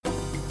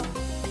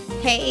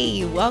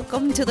Hey,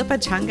 welcome to the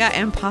Pachanga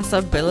and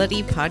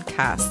Possibility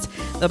Podcast,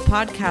 the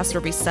podcast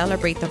where we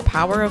celebrate the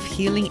power of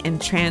healing and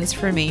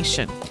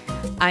transformation.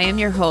 I am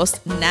your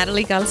host,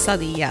 Natalie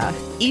Calzadilla.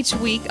 Each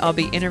week, I'll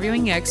be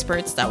interviewing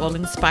experts that will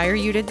inspire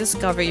you to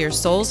discover your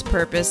soul's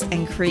purpose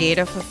and create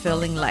a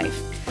fulfilling life.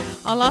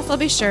 I'll also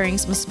be sharing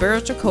some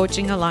spiritual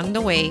coaching along the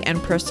way and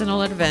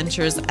personal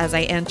adventures as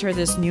I enter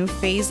this new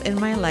phase in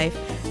my life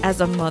as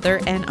a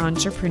mother and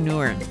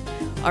entrepreneur.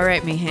 All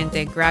right, mi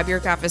gente, grab your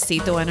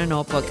cafecito and a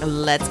notebook.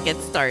 Let's get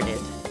started.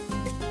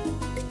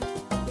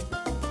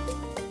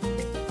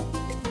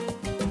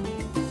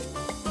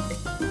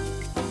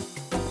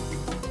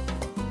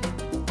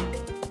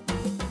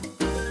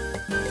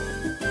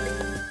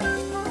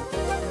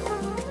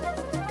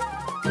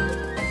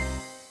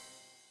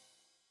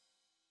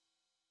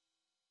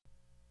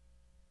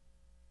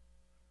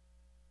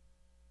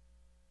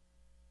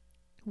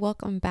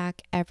 Welcome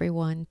back,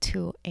 everyone,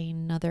 to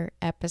another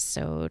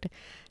episode.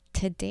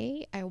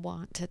 Today, I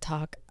want to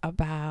talk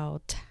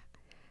about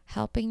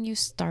helping you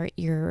start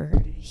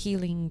your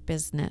healing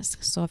business.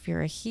 So if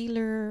you're a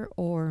healer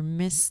or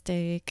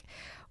mystic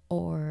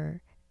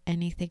or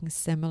anything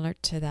similar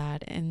to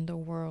that in the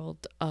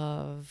world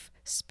of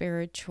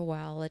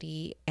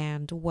spirituality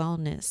and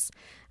wellness,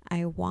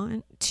 I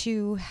want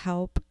to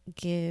help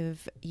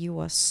give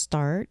you a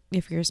start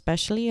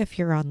especially if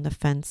you're on the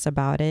fence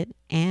about it,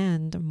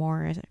 and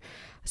more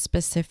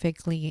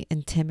specifically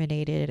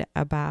intimidated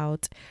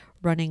about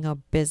running a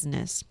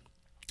business.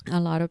 A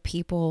lot of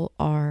people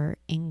are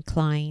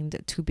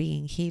inclined to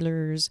being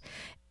healers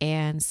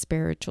and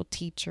spiritual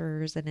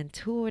teachers and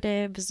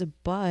intuitives,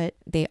 but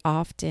they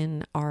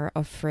often are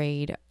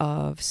afraid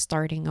of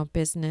starting a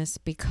business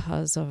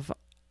because of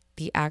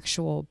the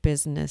actual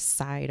business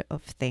side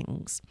of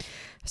things.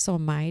 So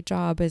my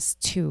job is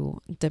to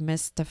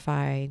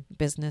demystify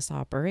business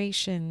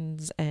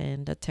operations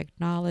and the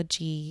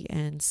technology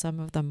and some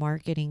of the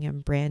marketing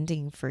and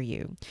branding for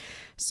you,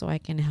 so I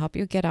can help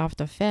you get off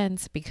the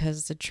fence,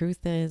 because the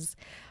truth is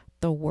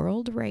the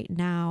world right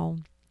now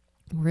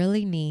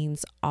really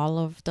needs all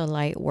of the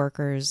light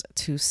workers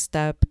to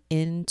step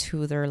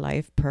into their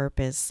life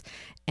purpose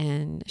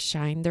and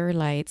shine their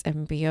lights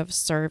and be of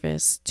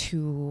service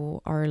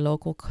to our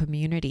local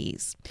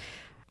communities.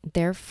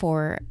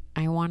 Therefore,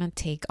 I want to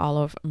take all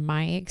of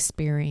my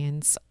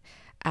experience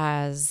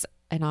as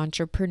an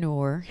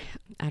entrepreneur.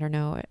 I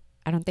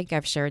don't think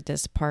I've shared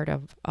this part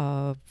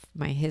of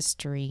my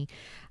history.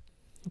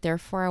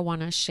 Therefore, I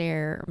want to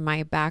share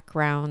my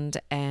background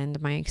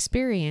and my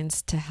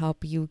experience to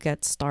help you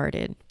get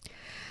started.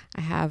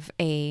 I have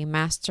a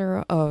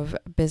Master of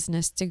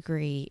Business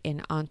degree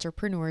in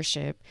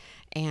entrepreneurship,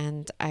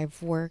 and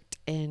I've worked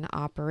in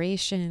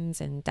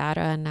operations and data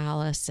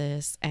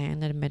analysis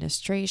and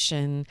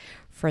administration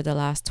for the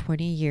last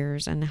 20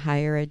 years in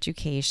higher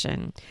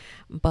education.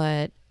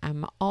 But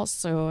I'm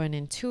also an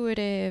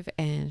intuitive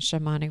and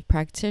shamanic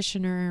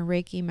practitioner,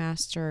 Reiki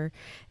master,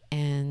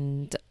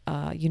 and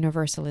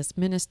universalist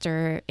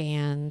minister,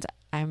 and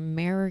I'm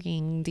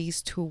marrying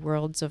these two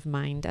worlds of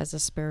mine as a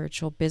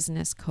spiritual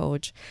business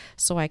coach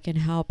so I can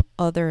help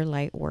other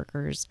light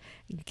workers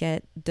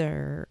get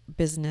their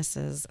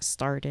businesses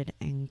started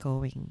and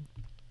going.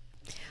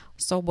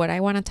 So what I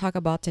want to talk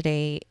about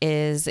today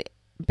is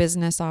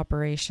Business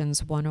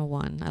Operations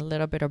 101, a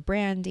little bit of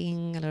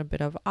branding, a little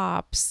bit of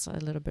ops, a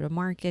little bit of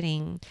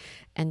marketing,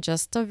 and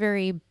just the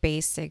very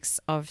basics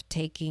of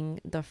taking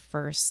the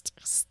first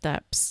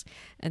steps,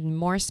 and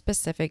more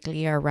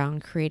specifically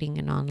around creating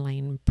an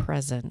online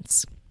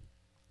presence.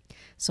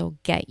 So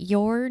get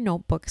your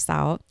notebooks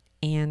out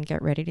and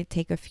get ready to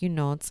take a few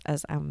notes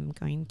as I'm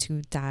going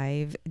to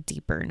dive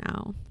deeper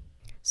now.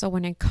 So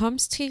when it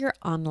comes to your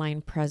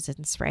online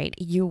presence, right,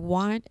 you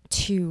want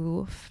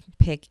to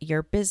pick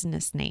your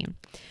business name.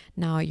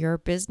 Now, your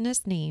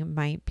business name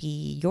might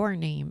be your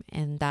name,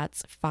 and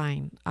that's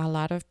fine. A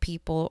lot of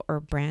people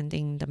are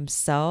branding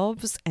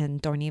themselves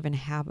and don't even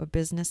have a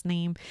business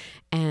name,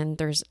 and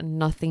there's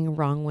nothing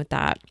wrong with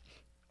that.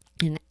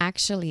 And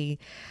actually,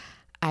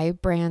 I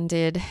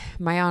branded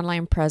my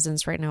online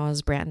presence right now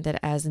is branded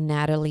as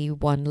Natalie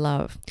One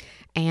Love.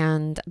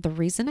 And the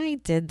reason I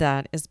did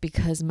that is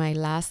because my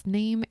last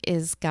name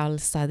is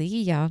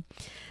Calzadilla,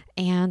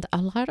 and a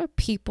lot of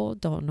people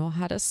don't know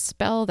how to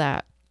spell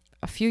that.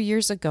 A few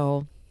years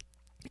ago,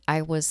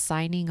 I was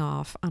signing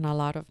off on a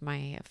lot of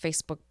my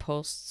Facebook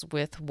posts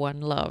with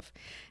One Love,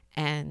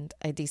 and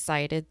I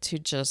decided to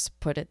just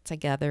put it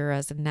together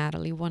as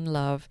Natalie One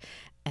Love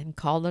and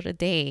call it a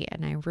day.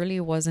 And I really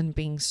wasn't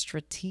being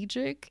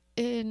strategic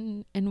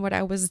in what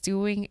I was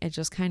doing. It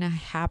just kind of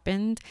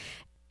happened.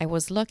 I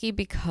was lucky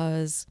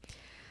because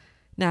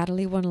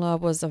Natalie One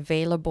Love was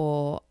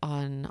available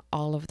on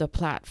all of the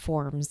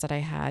platforms that I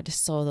had.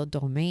 So the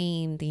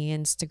domain, the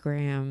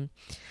Instagram,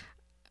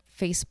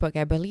 Facebook,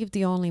 I believe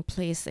the only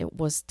place it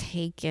was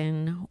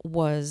taken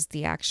was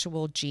the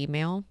actual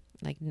Gmail.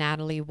 Like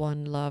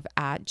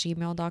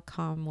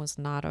natalieonelove@gmail.com was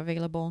not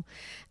available.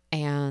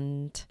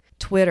 And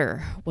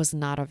Twitter was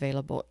not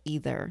available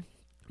either.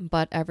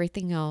 but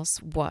everything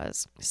else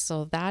was.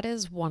 So that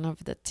is one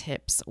of the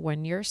tips.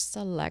 When you're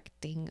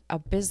selecting a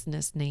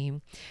business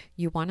name,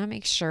 you want to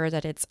make sure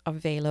that it's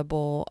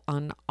available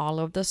on all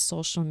of the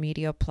social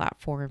media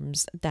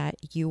platforms that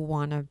you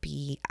want to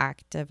be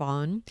active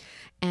on,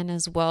 and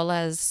as well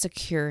as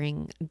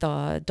securing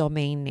the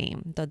domain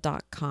name,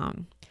 the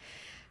 .com.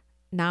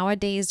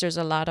 Nowadays, there's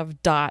a lot of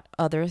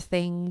other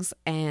things,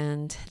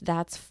 and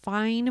that's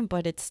fine,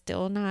 but it's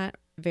still not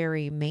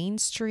very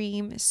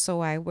mainstream.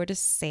 So I would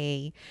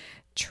say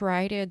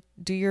try to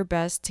do your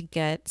best to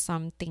get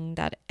something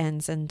that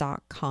ends in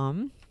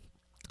 .com,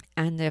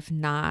 and if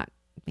not,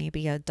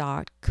 maybe a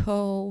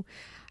 .co,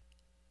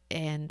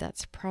 and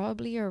that's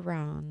probably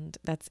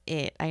that's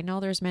it. I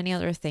know there's many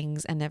other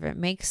things, and if it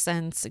makes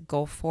sense,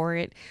 go for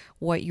it.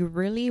 What you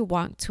really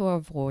want to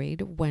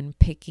avoid when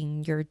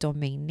picking your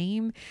domain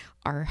name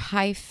are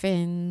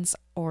hyphens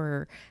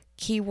or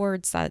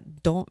keywords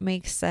that don't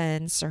make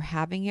sense, or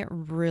having it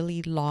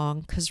really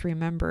long, because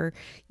remember,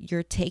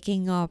 you're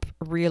taking up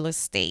real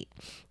estate,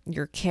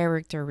 your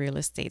character real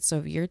estate. So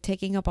if you're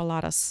taking up a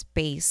lot of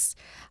space,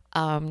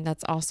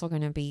 that's also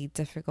going to be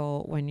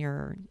difficult when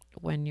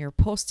you're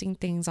posting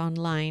things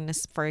online.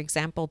 For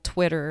example,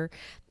 Twitter,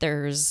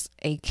 there's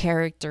a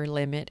character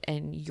limit,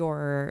 and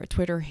your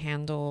Twitter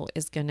handle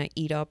is going to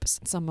eat up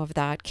some of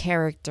that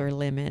character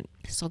limit.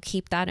 So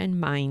keep that in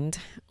mind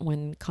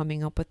when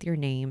coming up with your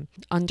name.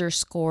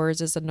 Underscores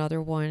is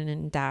another one,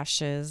 and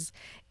dashes.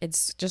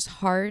 It's just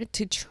hard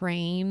to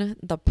train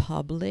the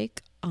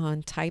public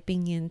on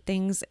typing in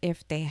things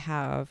if they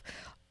have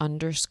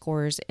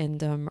underscores in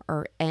them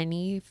or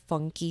any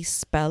funky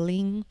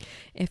spelling.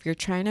 If you're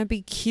trying to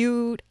be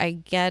cute, I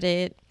get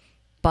it,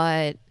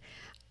 but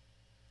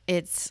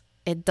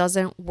it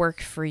doesn't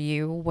work for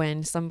you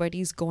when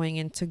somebody's going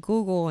into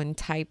Google and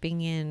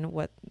typing in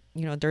what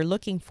they're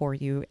looking for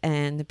you,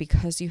 and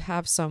because you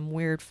have some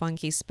weird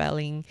funky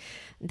spelling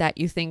that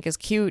you think is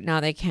cute, now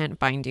they can't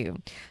find you.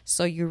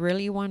 So you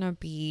really want to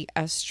be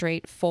as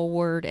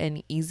straightforward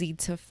and easy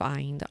to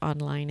find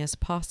online as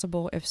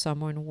possible if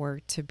someone were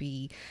to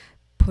be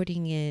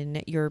putting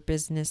in your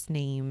business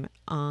name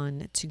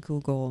on to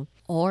Google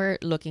or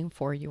looking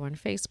for you on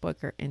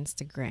Facebook or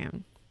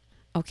Instagram.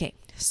 Okay,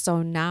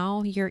 so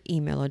now your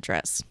email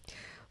address.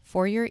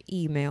 For your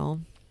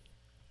email,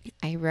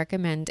 I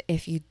recommend,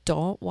 if you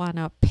don't want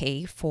to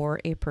pay for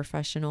a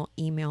professional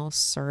email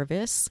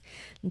service,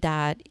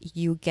 that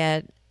you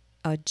get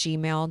a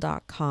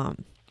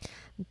gmail.com.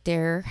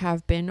 There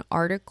have been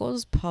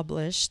articles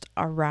published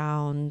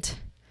around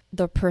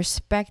the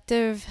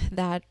perspective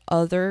that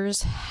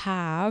others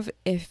have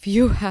if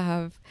you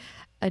have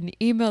an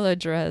email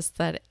address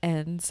that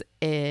ends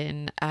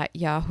in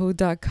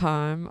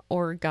 @yahoo.com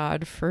or,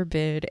 God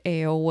forbid,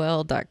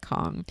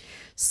 AOL.com.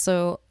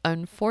 So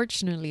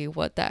unfortunately,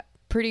 what that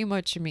pretty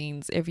much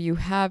means, if you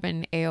have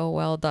an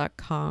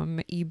AOL.com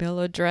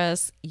email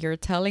address, you're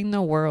telling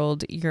the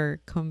world you're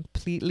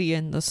completely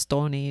in the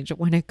Stone Age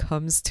when it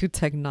comes to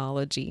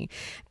technology,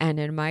 and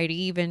it might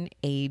even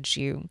age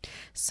you.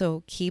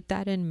 So keep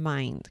that in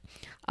mind.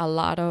 A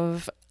lot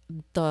of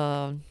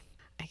the,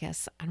 I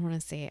guess, I don't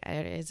want to say,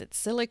 is it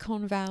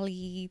Silicon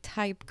Valley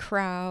type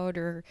crowd,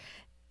 or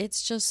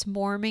it's just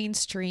more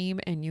mainstream,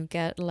 and you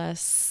get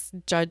less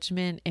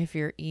judgment if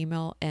your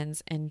email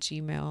ends in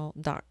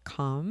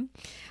gmail.com,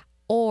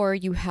 or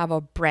you have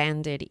a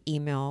branded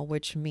email,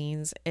 which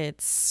means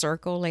it's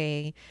Circle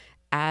A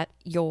at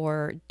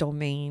your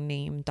domain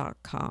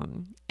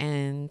name.com.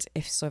 And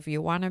if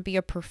you want to be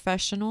a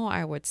professional,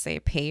 I would say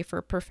pay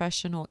for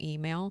professional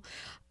email.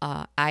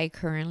 I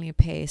currently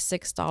pay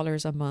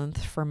 $6 a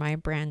month for my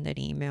branded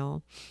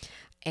email,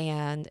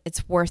 and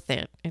it's worth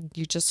it. And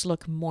you just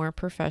look more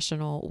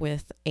professional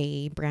with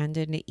a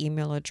branded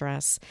email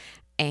address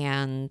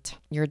and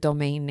your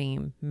domain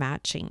name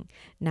matching.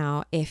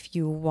 Now, if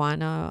you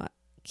want to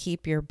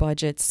keep your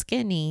budget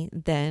skinny,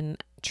 then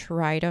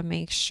try to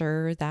make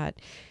sure that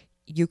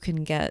you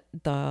can get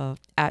the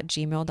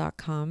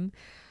 @gmail.com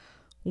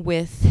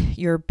with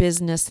your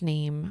business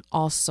name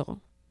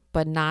also,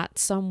 but not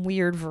some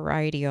weird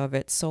variety of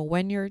it. So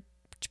when you're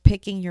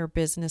picking your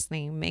business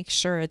name, make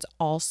sure it's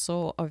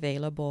also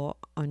available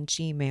on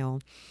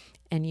Gmail,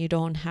 and you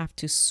don't have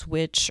to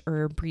switch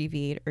or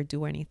abbreviate or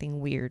do anything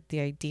weird. The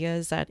idea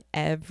is that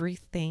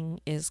everything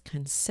is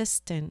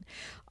consistent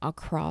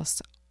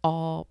across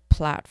all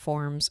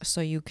platforms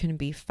so you can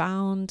be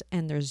found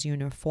and there's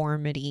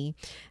uniformity.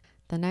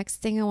 The next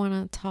thing I want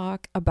to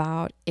talk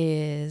about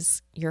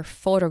is your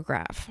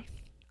photograph.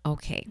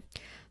 Okay,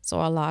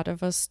 so a lot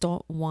of us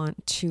don't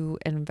want to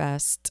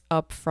invest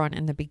upfront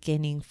in the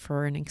beginning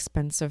for an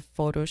expensive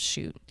photo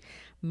shoot.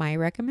 My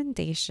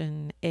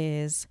recommendation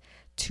is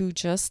to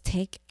just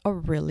take a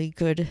really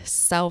good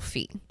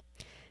selfie.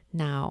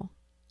 Now,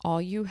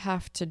 all you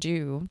have to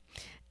do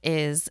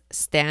is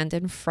stand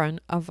in front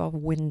of a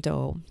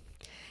window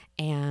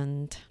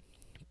and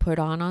put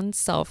on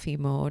selfie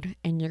mode,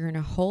 and you're going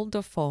to hold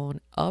the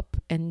phone up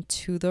and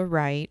to the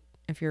right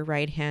if you're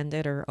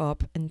right-handed, or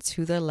up and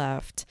to the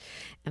left.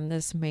 And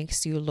this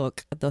makes you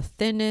look the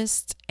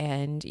thinnest,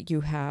 and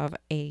you have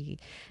a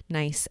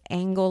nice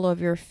angle of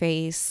your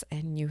face,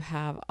 and you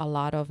have a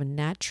lot of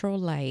natural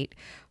light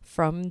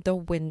from the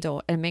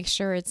window. And make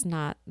sure it's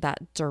not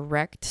that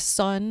direct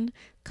sun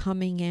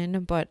coming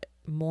in, but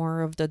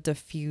more of the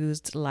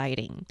diffused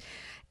lighting.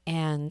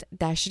 And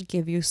that should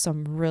give you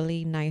some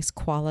really nice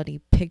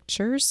quality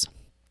pictures.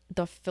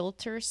 The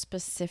filter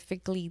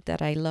specifically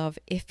that I love,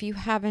 if you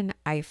have an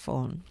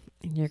iPhone,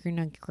 and you're going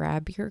to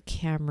grab your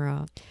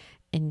camera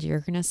and you're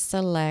going to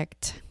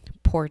select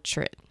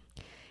portrait.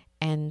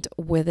 And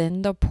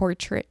within the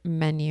portrait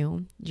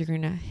menu, you're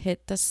going to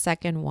hit the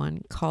second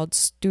one called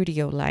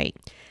Studio Light.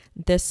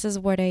 This is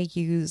what I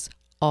use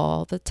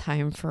all the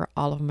time for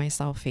all of my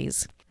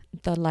selfies.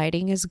 The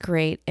lighting is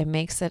great. It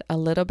makes it a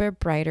little bit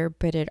brighter,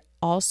 but it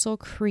also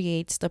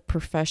creates the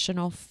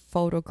professional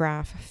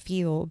photograph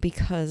feel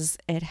because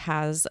it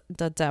has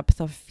the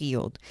depth of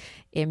field.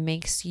 It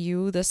makes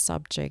you the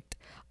subject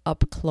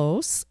up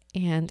close,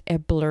 and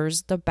it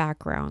blurs the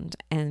background.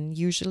 And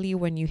usually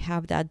when you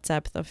have that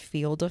depth of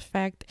field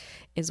effect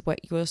is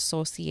what you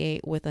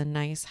associate with a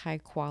nice high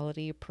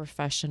quality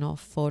professional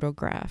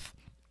photograph.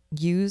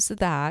 Use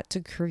that to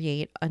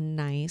create a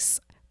nice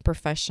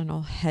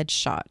professional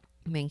headshot.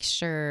 Make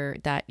sure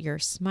that you're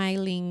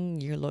smiling,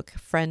 you look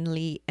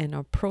friendly and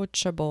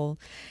approachable.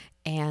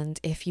 And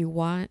if you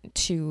want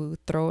to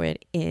throw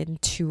it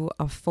into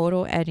a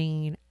photo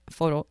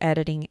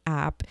editing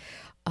app,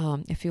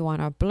 if you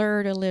want to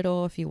blur it a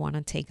little, if you want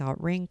to take out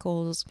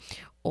wrinkles,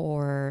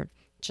 or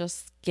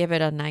just give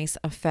it a nice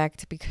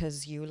effect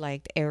because you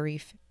liked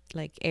airy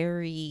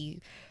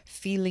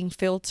feeling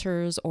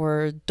filters,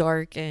 or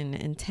dark and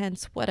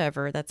intense,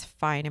 whatever, that's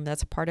fine. I mean,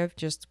 that's part of,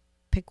 just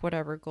pick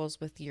whatever goes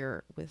with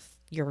your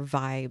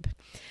vibe.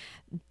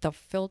 The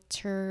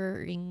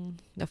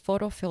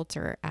photo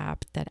filter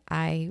app that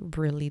I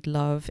really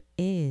love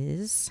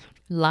is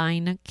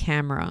Line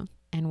Camera.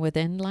 And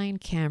within Line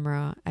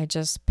Camera, I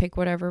just pick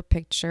whatever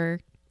picture,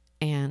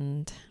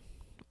 and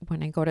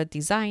when I go to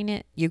design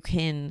it, you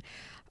can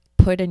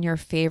put in your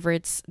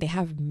favorites. They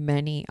have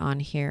many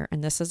on here,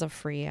 and this is a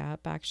free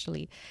app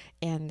actually,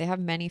 and they have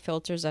many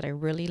filters that I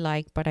really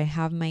like, but I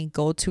have my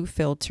go-to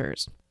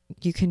filters.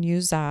 You can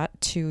use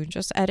that to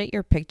just edit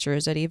your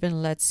pictures. It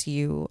even lets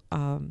you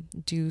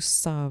do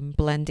some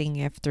blending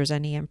if there's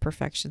any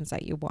imperfections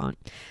that you want.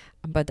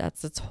 But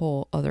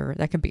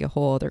that can be a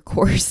whole other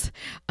course.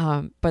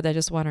 But I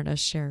just wanted to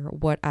share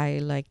what I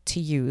like to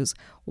use.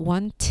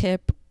 One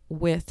tip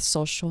with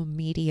social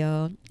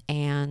media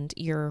and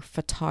your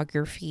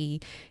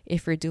photography,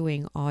 if you're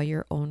doing all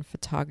your own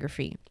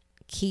photography,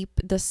 keep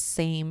the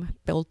same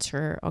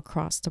filter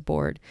across the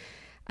board.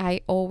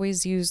 I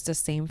always use the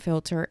same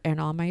filter in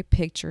all my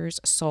pictures,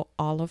 so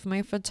all of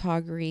my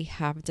photography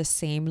have the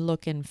same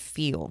look and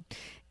feel.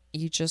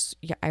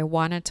 I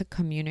wanted to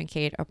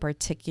communicate a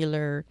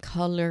particular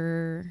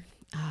color,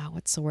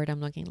 what's the word I'm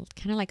looking,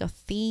 kind of like a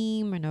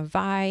theme and a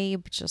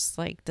vibe, just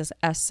like this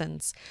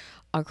essence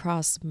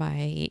across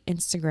my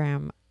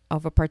Instagram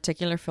of a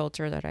particular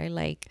filter that I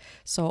like.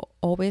 So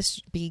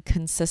always be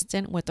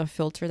consistent with the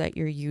filter that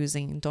you're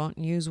using. Don't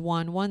use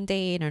one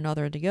day and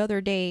another the other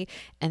day,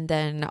 and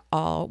then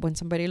when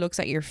somebody looks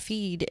at your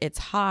feed, it's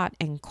hot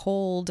and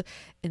cold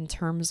in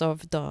terms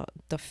of the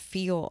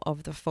feel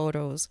of the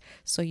photos.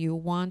 So you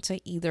want to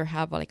either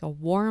have like a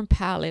warm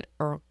palette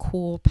or a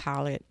cool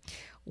palette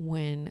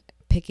when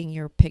picking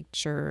your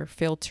picture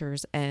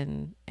filters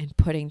and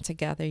putting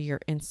together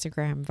your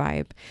Instagram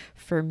vibe.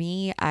 For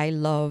me, I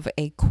love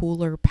a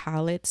cooler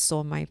palette,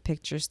 so my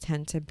pictures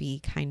tend to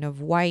be kind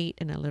of white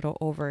and a little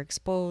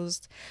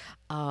overexposed.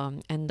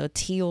 And the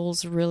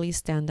teals really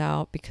stand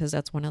out because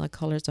that's one of the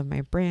colors of my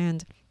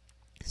brand.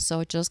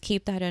 So just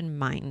keep that in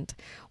mind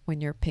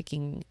when you're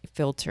picking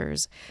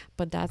filters.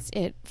 But that's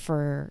it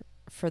for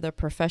the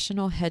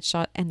professional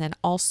headshot. And then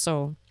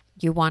also,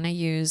 you want to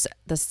use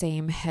the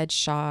same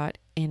headshot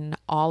in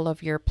all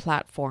of your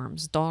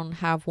platforms. Don't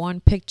have one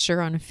picture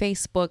on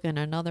Facebook and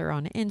another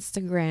on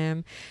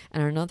Instagram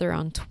and another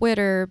on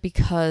Twitter,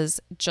 because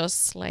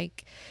just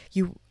like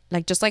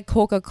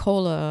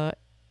Coca-Cola,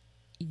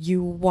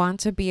 you want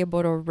to be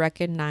able to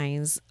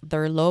recognize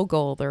their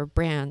logo, their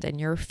brand,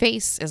 and your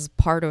face is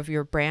part of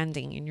your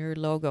branding and your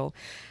logo.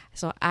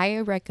 So I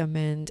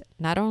recommend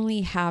not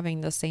only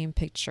having the same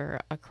picture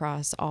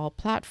across all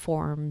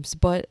platforms,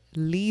 but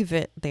leave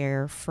it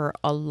there for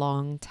a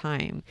long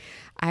time.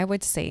 I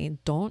would say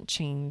don't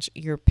change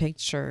your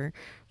picture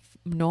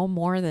no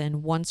more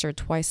than once or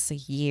twice a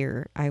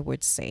year, I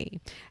would say.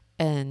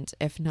 And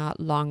if not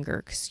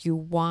longer, because you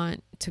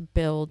want to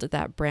build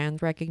that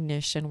brand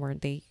recognition when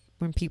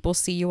people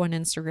see you on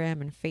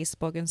Instagram and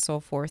Facebook and so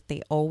forth,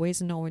 they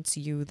always know it's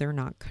you. They're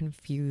not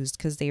confused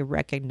because they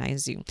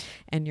recognize you.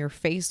 And your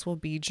face will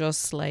be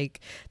just like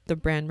the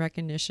brand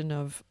recognition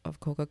of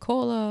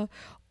Coca-Cola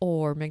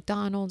or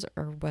McDonald's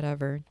or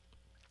whatever.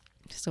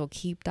 So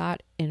keep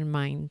that in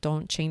mind.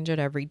 Don't change it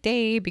every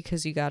day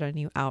because you got a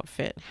new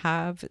outfit.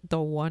 Have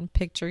the one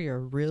picture you're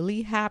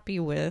really happy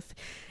with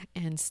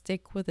and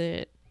stick with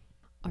it.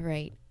 All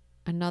right.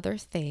 Another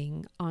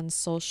thing on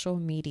social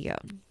media,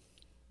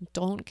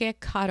 don't get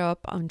caught up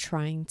on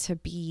trying to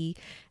be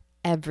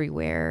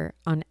everywhere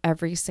on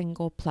every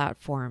single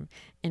platform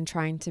and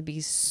trying to be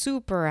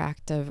super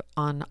active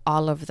on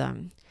all of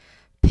them.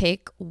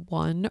 Pick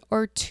one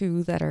or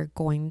two that are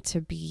going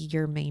to be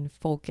your main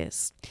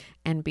focus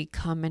and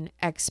become an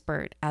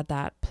expert at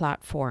that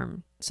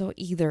platform. So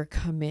either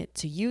commit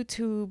to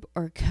YouTube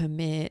or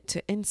commit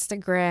to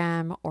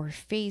Instagram or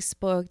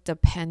Facebook,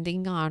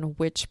 depending on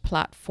which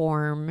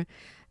platform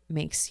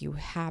makes you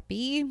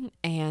happy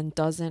and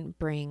doesn't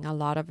bring a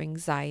lot of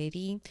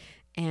anxiety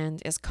and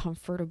is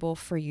comfortable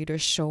for you to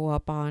show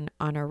up on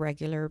a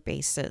regular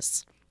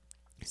basis.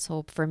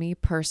 So for me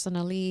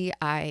personally,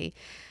 I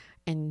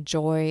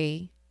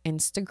enjoy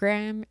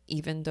Instagram,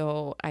 even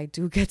though I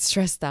do get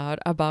stressed out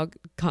about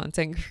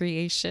content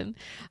creation,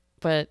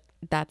 but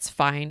that's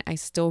fine. I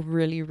still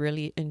really,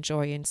 really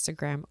enjoy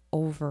Instagram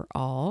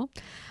overall.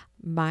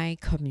 My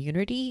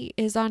community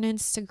is on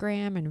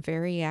Instagram and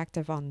very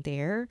active on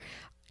there,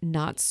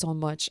 not so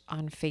much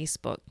on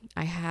Facebook.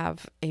 I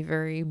have a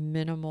very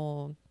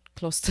minimal,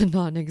 close to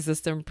non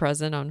existent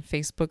presence on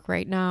Facebook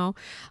right now.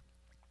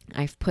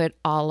 I've put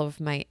all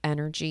of my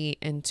energy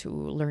into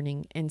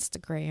learning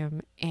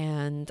Instagram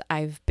and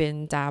I've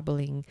been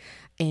dabbling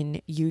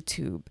in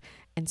YouTube.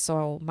 And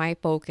so my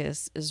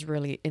focus is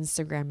really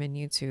Instagram and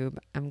YouTube.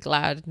 I'm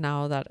glad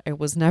now that I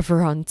was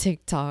never on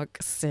TikTok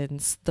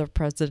since the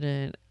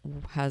president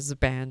has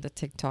banned the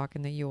TikTok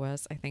in the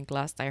US. I think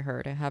last I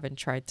heard, I haven't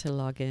tried to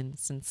log in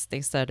since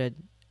they said it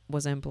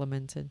was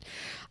implemented.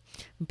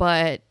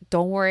 But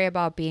don't worry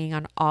about being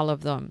on all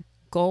of them.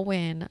 Go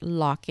in,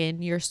 lock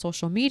in your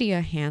social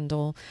media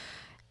handle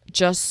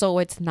just so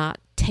it's not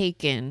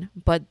taken,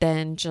 but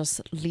then just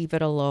leave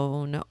it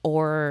alone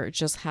or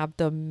just have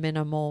the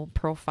minimal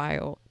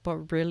profile,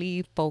 but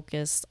really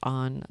focus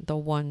on the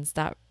ones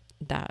that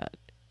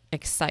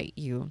excite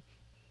you.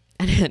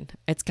 And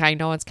I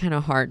know it's kind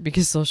of hard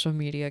because social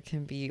media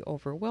can be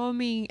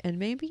overwhelming and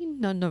maybe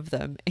none of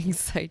them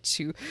excite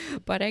you.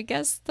 But I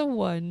guess the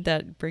one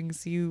that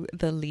brings you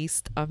the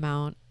least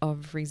amount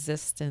of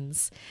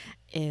resistance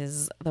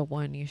is the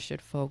one you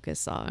should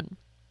focus on.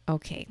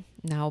 Okay,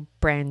 now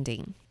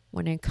branding.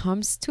 When it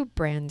comes to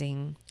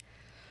branding,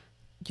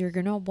 you're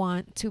going to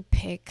want to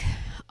pick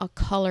a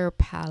color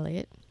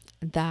palette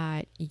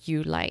that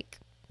you like,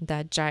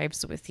 that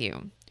jives with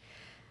you.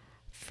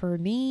 For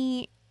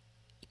me,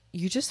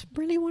 you just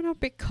really want to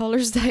pick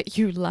colors that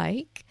you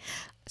like.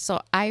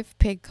 So I've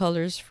picked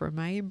colors for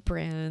my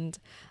brand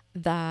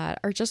that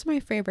are just my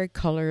favorite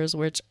colors,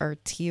 which are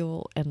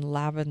teal and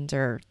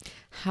lavender.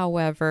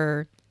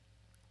 However,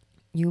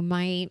 you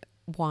might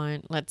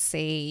want, let's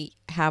say,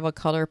 have a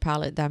color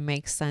palette that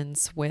makes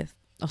sense with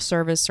a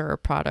service or a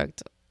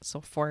product. So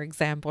for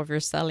example, if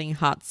you're selling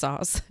hot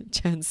sauce,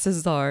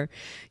 chances are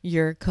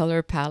your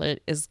color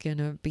palette is going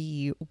to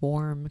be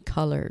warm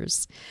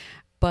colors.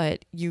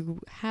 But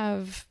you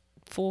have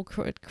full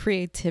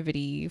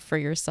creativity for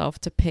yourself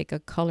to pick a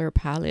color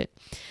palette.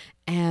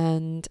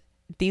 And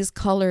these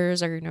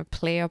colors are going to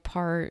play a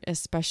part,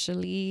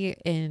 especially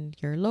in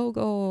your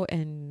logo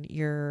and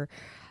your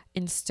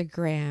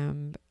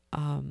Instagram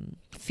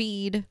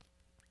feed.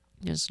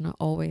 You're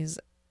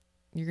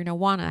going to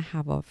want to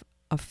have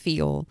a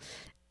feel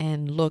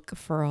and look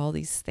for all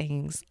these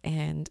things.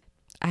 And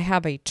I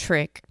have a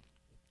trick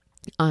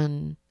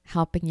on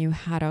helping you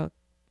how to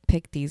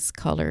pick these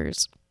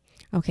colors.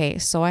 Okay,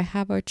 so I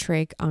have a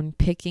trick on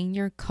picking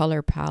your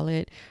color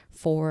palette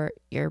for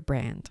your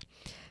brand.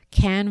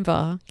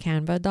 Canva.com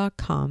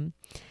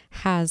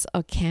has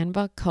a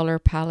Canva color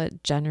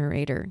palette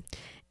generator.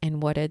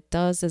 And what it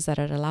does is that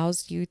it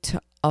allows you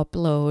to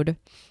upload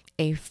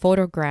a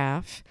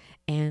photograph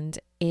and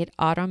it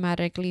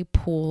automatically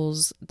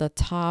pulls the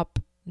top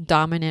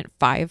dominant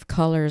 5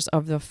 colors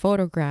of the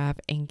photograph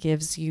and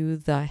gives you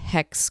the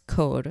hex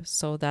code.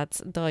 So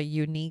that's the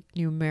unique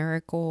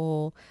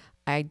numerical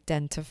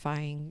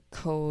identifying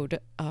code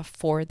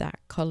for that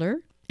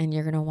color, and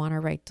you're going to want to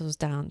write those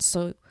down.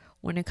 So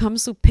when it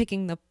comes to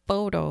picking the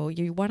photo,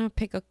 you want to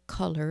pick a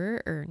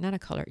color, or not a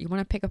color, you want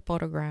to pick a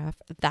photograph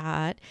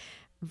that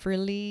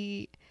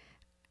really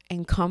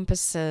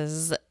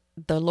encompasses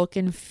the look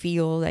and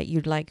feel that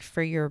you'd like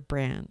for your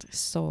brand.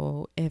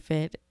 So if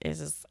it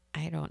is,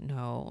 I don't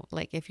know,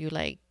 like if you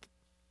like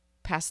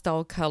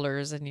pastel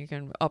colors and you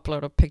can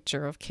upload a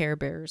picture of Care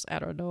Bears, I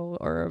don't know,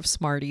 or of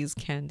Smarties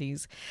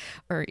candies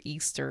or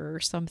Easter or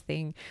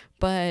something.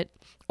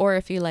 Or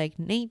if you like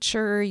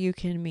nature, you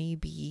can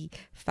maybe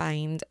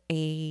find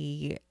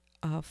a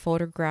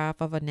photograph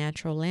of a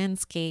natural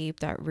landscape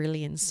that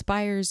really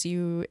inspires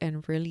you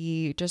and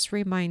really just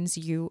reminds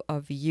you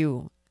of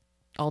you.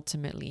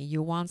 Ultimately,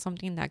 you want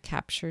something that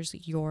captures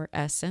your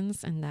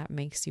essence and that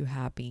makes you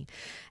happy.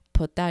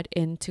 Put that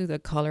into the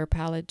color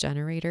palette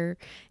generator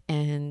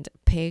and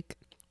pick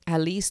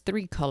at least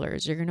 3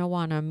 colors. You're going to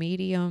want a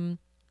medium,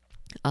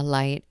 a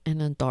light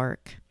and a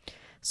dark.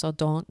 So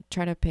don't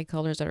try to pick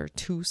colors that are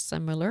too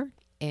similar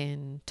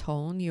in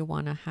tone. You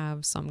want to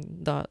have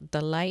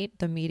the light,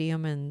 the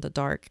medium, and the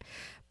dark,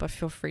 but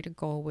feel free to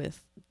go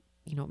with,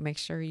 make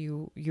sure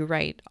you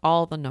write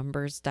all the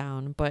numbers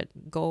down, but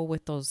go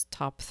with those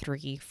top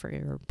 3 for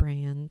your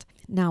brand.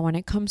 Now, when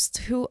it comes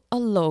to a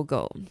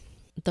logo,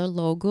 the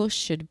logo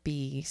should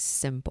be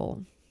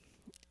simple.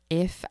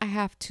 If I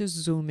have to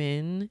zoom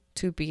in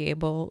to be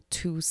able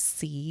to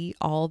see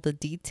all the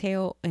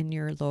detail in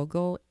your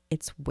logo,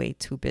 it's way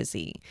too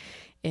busy.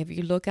 If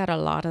you look at a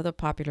lot of the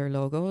popular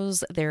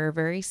logos, they're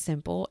very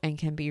simple and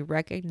can be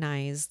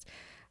recognized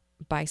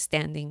by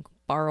standing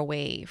far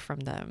away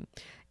from them.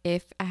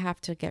 If I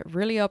have to get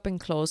really up and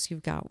close,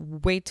 you've got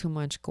way too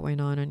much going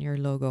on your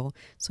logo.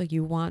 So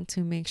you want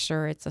to make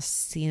sure it's a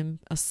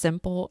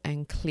simple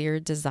and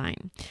clear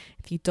design.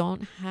 If you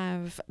don't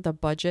have the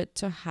budget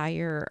to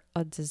hire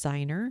a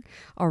designer,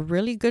 a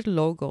really good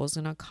logo is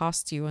going to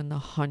cost you in the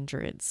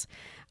hundreds,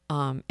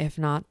 if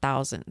not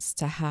thousands,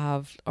 to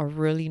have a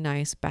really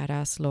nice,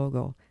 badass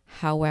logo.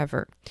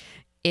 However,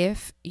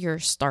 if you're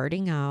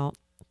starting out,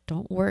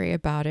 don't worry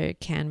about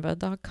it.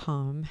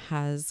 Canva.com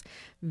has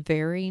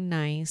very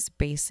nice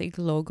basic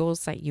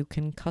logos that you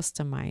can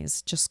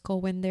customize. Just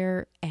go in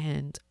there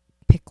and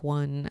pick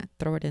one,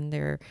 throw it in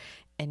there,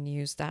 and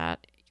use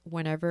that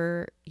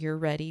whenever you're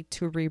ready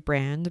to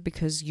rebrand,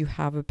 because you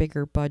have a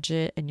bigger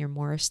budget and you're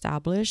more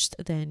established,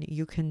 then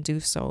you can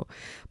do so.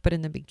 But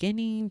in the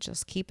beginning,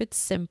 just keep it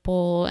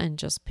simple and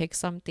just pick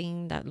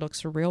something that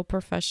looks real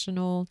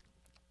professional,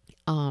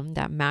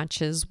 that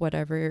matches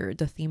whatever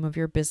the theme of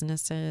your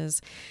business is,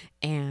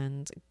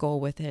 and go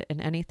with it. And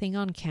anything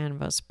on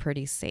Canva is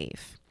pretty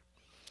safe.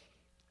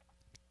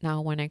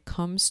 Now, when it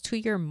comes to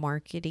your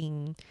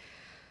marketing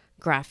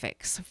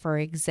graphics, for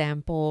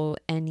example,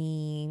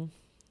 any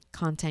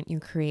content you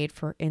create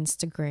for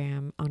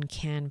Instagram on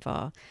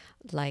Canva,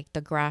 like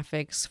the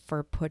graphics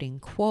for putting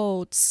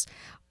quotes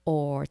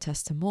or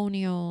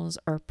testimonials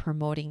or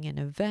promoting an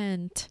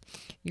event,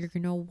 you're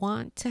going to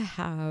want to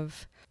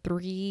have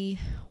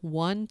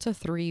 1 to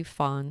 3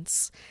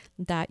 fonts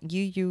that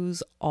you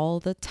use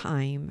all the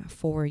time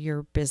for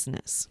your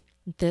business.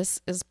 This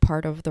is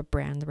part of the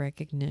brand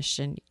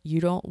recognition. You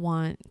don't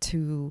want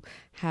to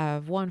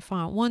have one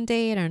font one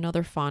day and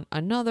another font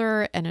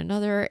another and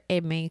another.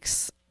 It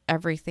makes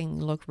everything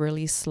look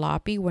really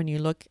sloppy when you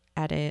look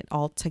at it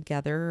all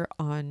together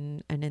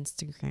on an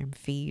Instagram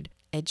feed.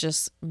 It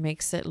just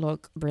makes it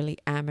look really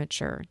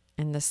amateur.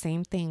 And the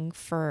same thing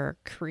for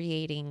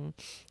creating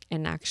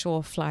an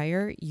actual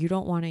flyer. You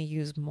don't want to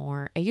use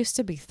more. It used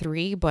to be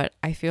 3, but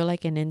I feel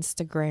like an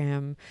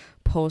Instagram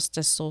post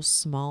is so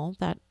small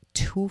that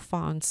 2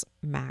 fonts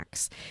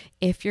max.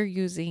 If you're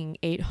using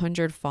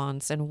 800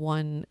 fonts in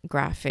one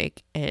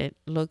graphic, it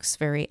looks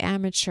very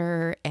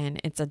amateur and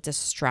it's a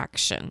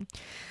distraction.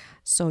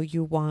 So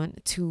you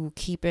want to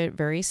keep it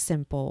very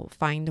simple.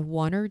 Find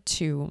 1 or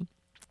 2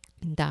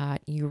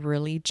 that you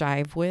really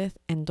jive with,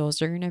 and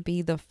those are going to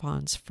be the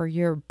fonts for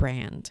your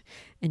brand,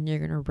 and you're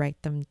going to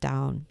write them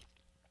down.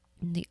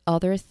 And the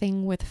other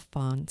thing with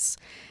fonts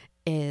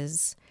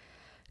is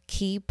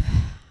keep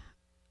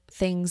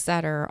things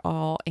that are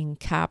all in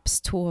caps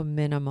to a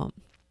minimum.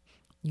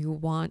 You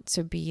want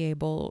to be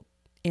able,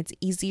 it's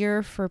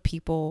easier for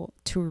people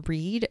to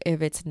read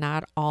if it's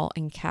not all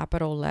in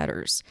capital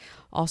letters.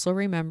 Also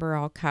remember,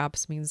 all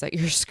caps means that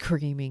you're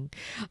screaming.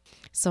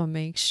 So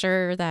make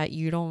sure that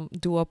you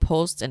don't do a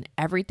post and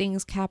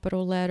everything's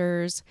capital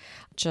letters.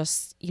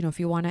 Just, if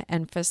you want to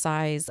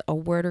emphasize a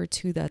word or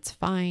 2, that's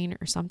fine,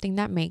 or something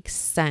that makes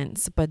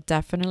sense. But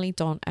definitely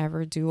don't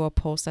ever do a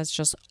post that's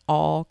just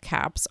all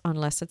caps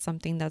unless it's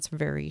something that's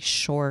very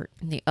short.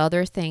 And the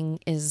other thing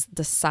is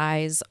the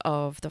size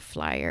of the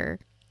flyer.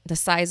 The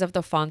size of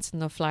the fonts in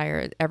the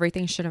flyer,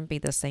 everything shouldn't be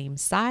the same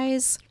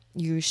size.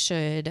 You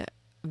should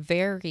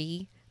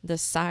vary the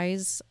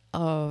size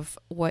of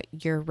what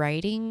you're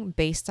writing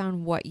based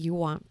on what you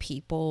want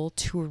people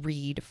to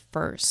read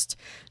first.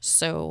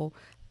 So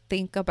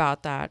think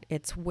about that.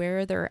 It's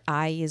where their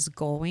eye is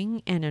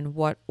going and in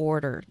what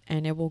order.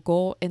 And it will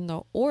go in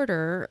the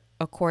order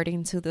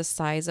according to the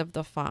size of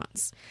the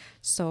fonts.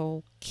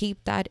 So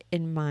keep that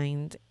in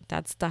mind.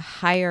 That's the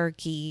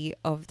hierarchy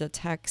of the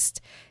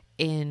text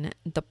in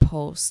the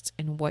post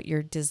and what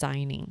you're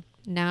designing.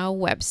 Now,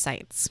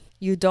 websites.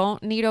 You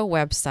don't need a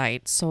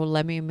website, so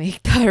let me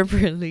make that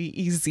really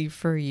easy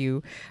for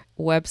you.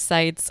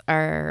 Websites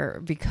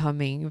are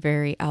becoming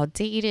very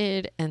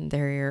outdated, and they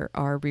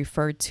are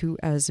referred to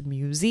as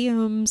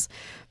museums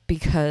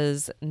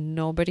because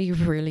nobody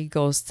really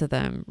goes to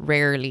them,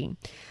 rarely,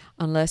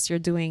 unless you're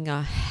doing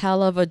a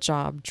hell of a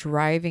job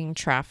driving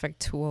traffic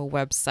to a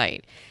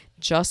website.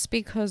 Just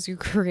because you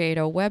create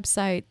a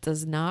website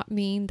does not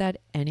mean that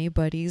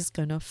anybody's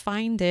gonna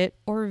find it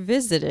or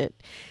visit it.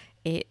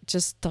 It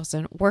just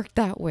doesn't work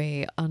that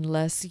way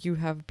unless you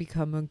have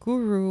become a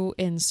guru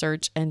in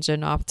search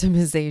engine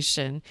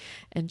optimization.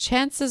 And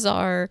chances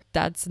are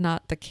that's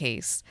not the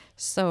case.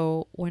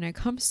 So when it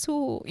comes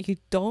to, you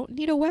don't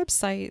need a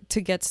website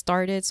to get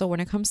started. So when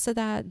it comes to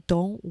that,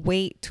 don't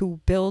wait to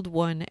build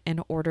one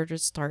in order to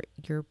start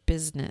your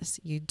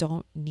business. You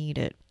don't need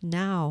it.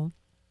 Now,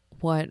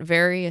 what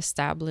very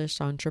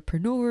established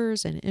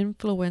entrepreneurs and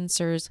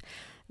influencers,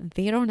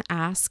 they don't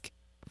ask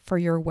for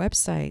your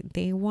website.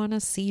 They want to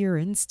see your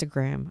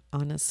Instagram,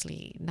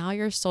 honestly. Now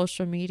your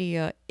social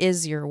media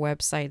is your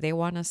website. They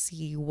want to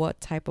see what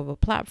type of a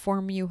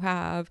platform you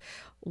have,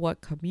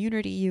 what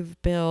community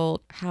you've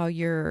built, how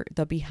you're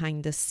the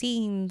behind the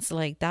scenes.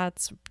 Like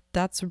that's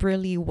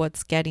really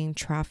what's getting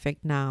traffic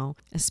now,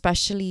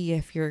 especially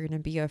if you're going to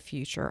be a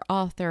future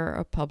author,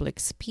 a public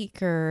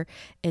speaker.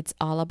 It's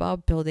all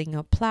about building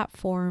a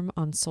platform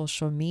on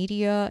social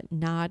media,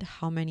 not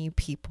how many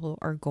people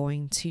are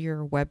going to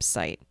your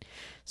website.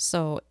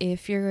 So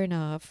if you're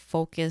gonna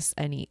focus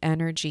any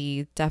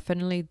energy,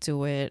 definitely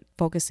do it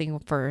focusing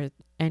for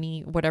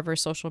any whatever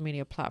social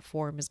media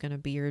platform is going to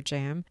be your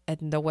jam,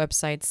 and the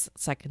website's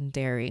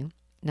secondary.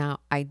 Now,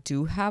 I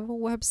do have a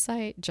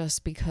website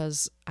just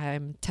because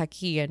I'm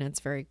techie and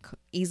it's very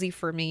easy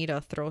for me to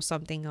throw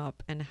something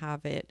up and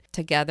have it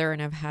together,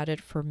 and I've had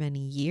it for many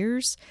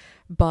years.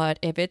 But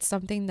if it's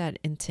something that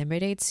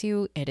intimidates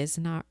you, it is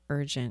not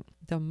urgent.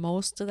 The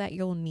most that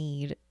you'll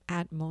need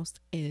at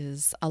most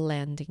is a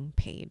landing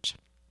page.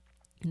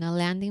 And a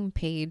landing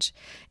page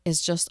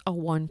is just a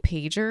one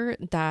pager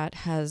that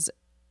has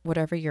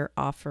whatever your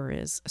offer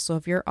is. So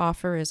if your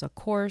offer is a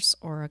course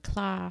or a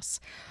class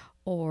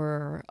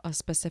or a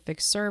specific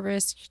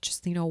service, you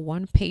just need a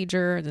one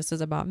pager. This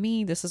is about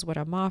me. This is what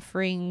I'm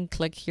offering.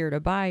 Click here to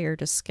buy or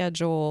to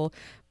schedule.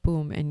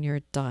 Boom, and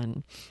you're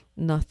done.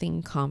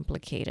 Nothing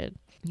complicated.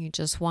 You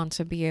just want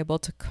to be able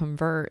to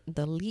convert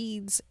the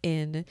leads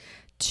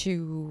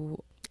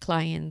into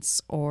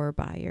clients or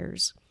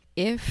buyers.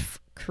 If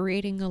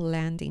creating a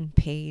landing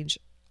page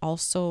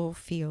also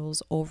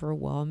feels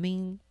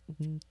overwhelming,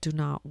 do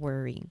not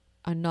worry.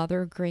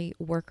 Another great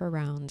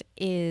workaround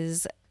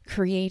is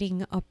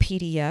creating a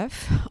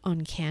PDF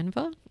on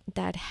Canva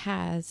that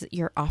has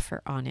your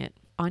offer on it.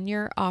 On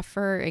your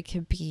offer, it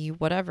could be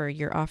whatever.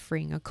 You're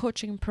offering a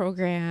coaching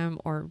program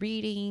or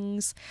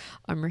readings,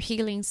 or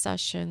healing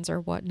sessions or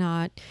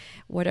whatnot.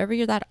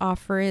 Whatever that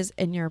offer is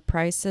and your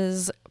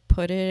prices,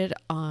 put it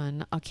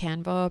on a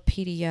Canva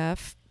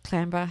PDF.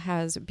 Canva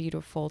has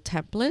beautiful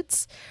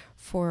templates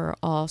for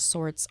all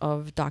sorts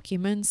of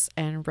documents,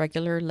 and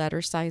regular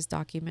letter size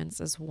documents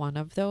is one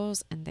of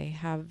those, and they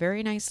have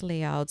very nice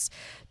layouts.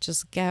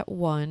 Just get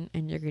one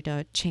and you're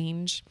gonna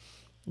change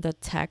the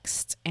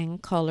text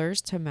and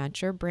colors to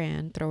match your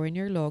brand. Throw in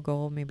your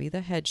logo, maybe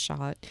the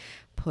headshot,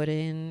 put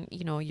in,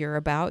 your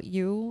about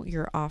you,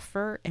 your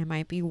offer. It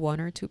might be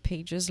 1 or 2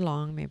 pages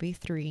long, maybe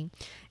 3,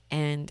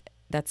 and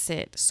that's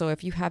it. So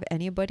if you have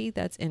anybody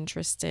that's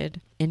interested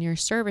in your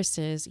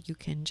services, you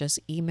can just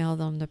email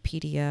them the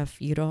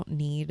PDF. You don't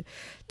need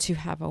to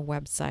have a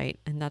website,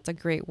 and that's a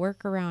great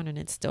workaround, and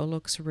it still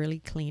looks really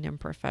clean and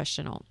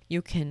professional.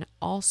 You can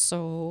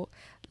also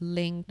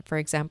link, for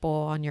example,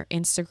 on your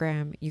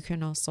Instagram, you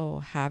can also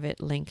have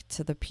it linked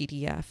to the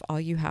PDF.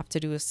 All you have to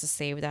do is to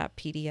save that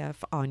PDF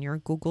on your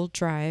Google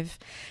Drive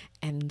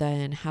and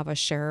then have a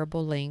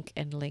shareable link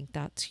and link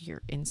that to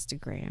your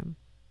Instagram.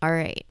 All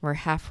right, we're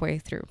halfway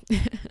through.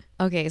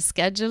 Okay,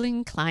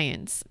 scheduling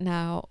clients.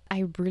 Now,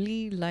 I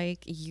really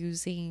like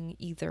using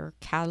either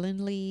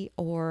Calendly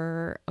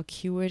or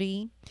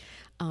Acuity.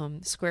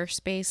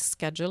 Squarespace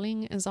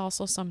scheduling is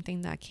also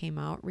something that came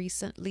out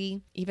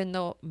recently. Even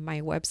though my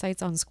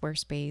website's on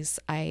Squarespace,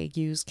 I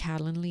use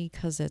Calendly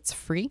because it's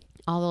free,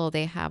 although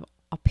they have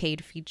a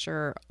paid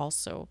feature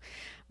also.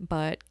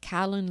 But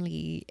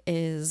Calendly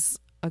is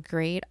a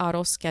great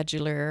auto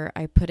scheduler.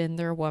 I put in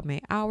there what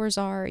my hours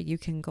are. You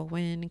can go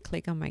in,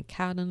 click on my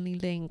Calendly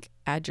link,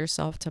 add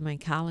yourself to my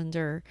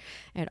calendar.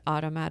 It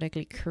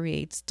automatically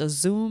creates the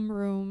Zoom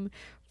room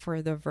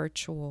for the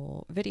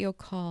virtual video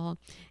call,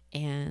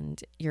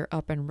 and you're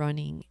up and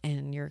running,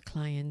 and your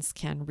clients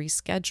can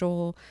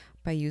reschedule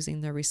by using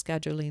the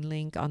rescheduling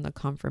link on the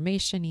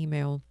confirmation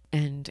email,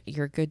 and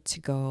you're good to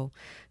go.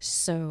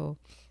 So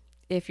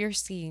if you're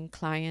seeing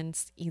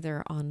clients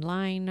either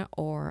online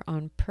or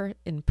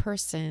in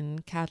person,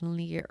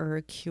 Calendly or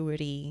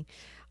Acuity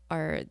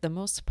are the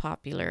most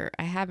popular.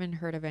 I haven't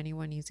heard of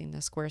anyone using the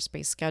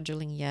Squarespace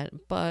scheduling yet,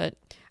 but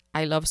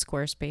I love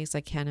Squarespace.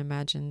 I can't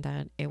imagine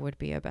that it would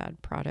be a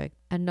bad product.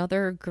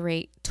 Another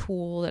great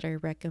tool that I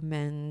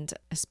recommend,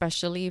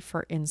 especially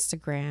for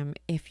Instagram,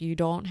 if you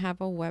don't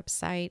have a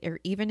website, or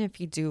even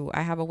if you do,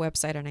 I have a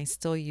website and I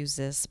still use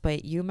this,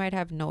 but you might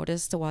have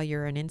noticed while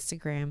you're on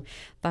Instagram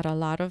that a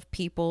lot of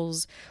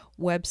people's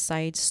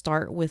websites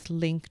start with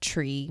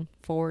Linktree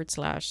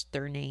 /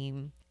 their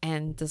name.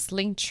 And this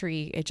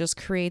Linktree, it just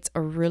creates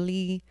a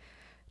really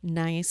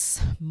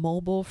nice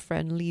mobile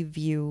friendly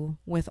view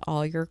with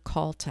all your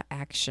call to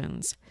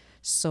actions.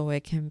 So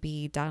it can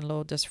be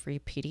download this free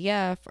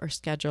PDF or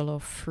schedule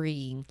a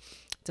free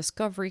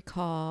discovery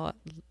call,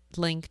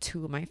 link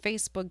to my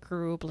Facebook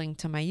group, link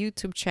to my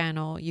YouTube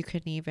channel. You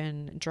can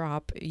even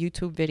drop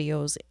YouTube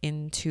videos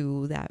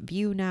into that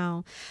view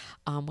now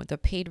with the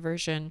paid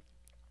version.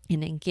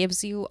 And it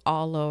gives you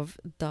all of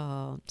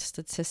the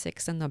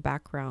statistics in the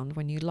background.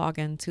 When you log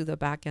into the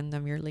back end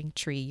of your link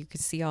tree, you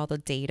can see all the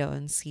data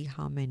and see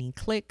how many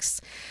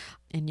clicks.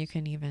 And you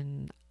can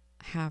even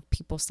have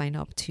people sign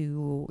up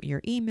to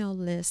your email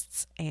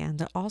lists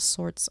and all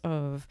sorts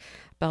of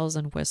bells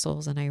and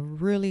whistles. And I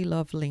really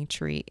love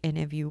Linktree. And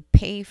if you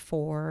pay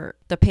for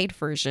the paid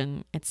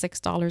version, it's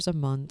 $6 a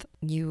month.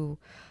 You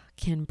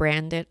can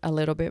brand it a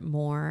little bit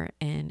more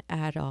and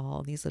add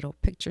all these little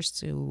pictures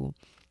to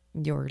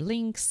your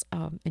links.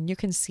 And you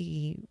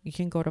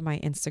can go to my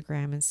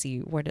Instagram and see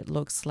what it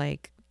looks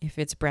like if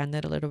it's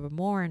branded a little bit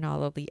more, and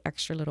all of the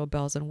extra little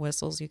bells and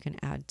whistles you can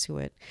add to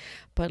it.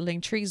 But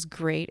Linktree is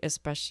great,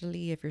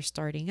 especially if you're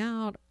starting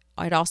out.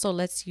 It also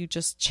lets you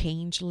just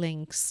change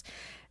links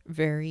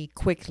very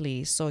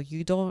quickly, so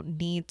you don't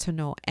need to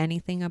know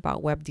anything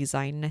about web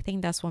design. And I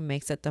think that's what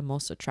makes it the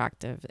most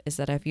attractive, is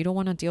that if you don't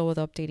want to deal with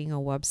updating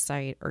a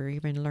website or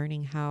even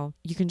learning how,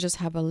 you can just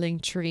have a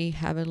link tree,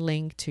 have a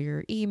link to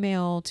your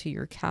email, to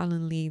your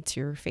Calendly, to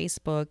your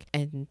Facebook,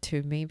 and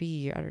to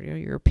maybe, I don't know,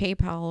 your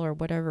PayPal or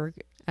whatever,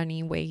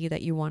 any way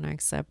that you want to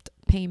accept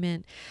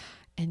payment.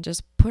 And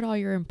just put all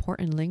your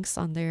important links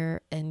on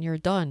there and you're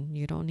done.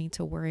 You don't need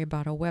to worry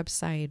about a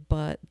website,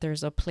 but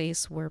there's a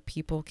place where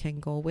people can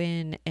go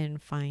in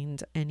and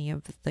find any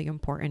of the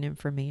important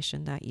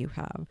information that you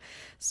have.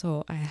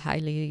 So I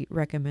highly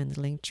recommend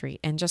Linktree.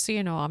 And just so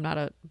you know, I'm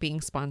not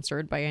being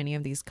sponsored by any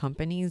of these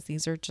companies.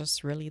 These are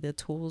just really the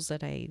tools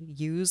that I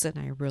use and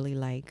I really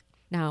like.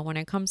 Now, when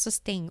it comes to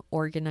staying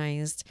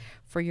organized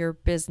for your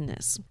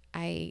business,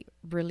 I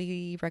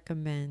really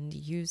recommend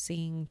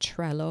using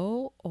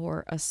Trello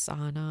or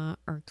Asana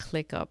or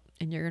ClickUp.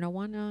 And you're going to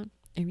want to,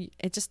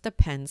 it just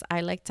depends.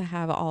 I like to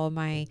have all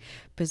my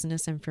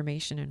business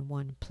information in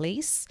one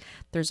place.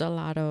 There's a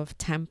lot of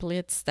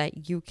templates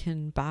that you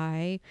can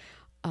buy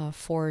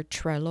for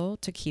Trello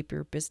to keep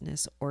your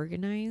business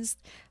organized.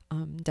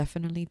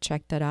 Definitely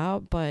check that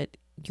out. But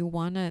you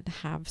want to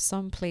have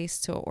some place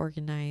to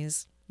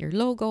organize your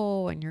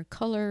logo and your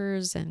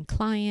colors and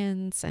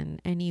clients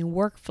and any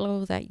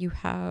workflow that you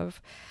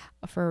have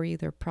for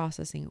either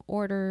processing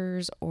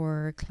orders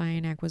or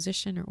client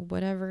acquisition or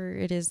whatever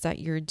it is that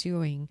you're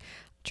doing.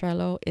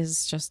 Trello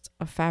is just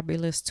a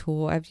fabulous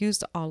tool. I've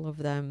used all of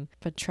them,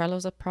 but Trello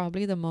is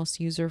probably the most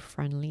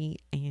user-friendly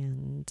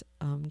and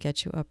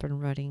get you up and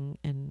running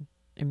and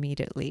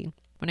immediately.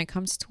 When it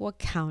comes to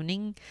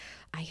accounting,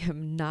 I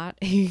am not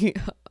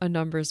a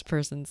numbers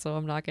person, so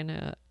I'm not going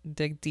to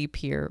dig deep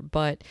here.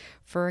 But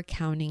for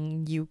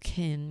accounting, you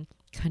can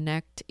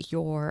connect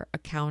your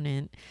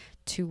accountant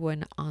to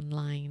an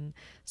online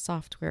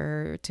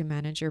software to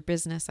manage your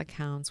business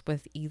accounts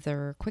with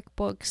either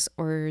QuickBooks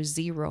or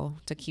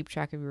Xero to keep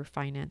track of your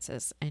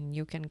finances. And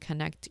you can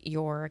connect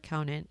your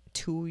accountant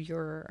to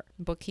your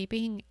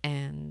bookkeeping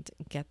and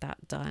get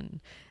that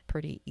done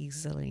pretty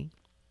easily.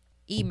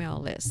 Email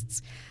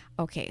lists.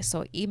 Okay,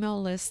 so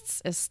email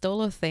lists is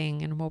still a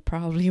thing and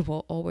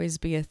will always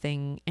be a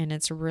thing, and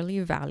it's really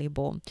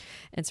valuable.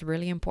 It's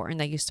really important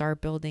that you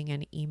start building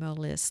an email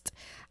list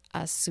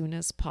as soon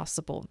as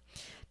possible.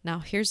 Now,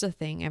 here's the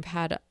thing. I've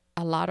had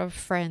a lot of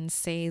friends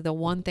say the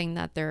one thing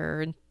that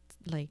they're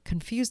like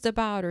confused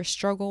about or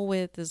struggle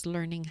with is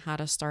learning how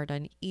to start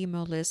an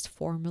email list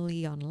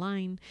formally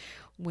online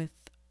with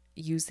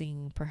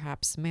using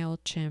perhaps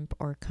MailChimp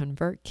or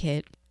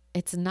ConvertKit.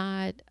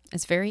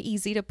 It's very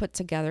easy to put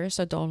together,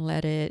 so don't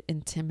let it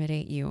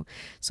intimidate you.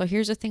 So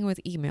here's the thing with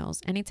emails.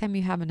 Anytime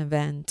you have an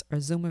event or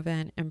Zoom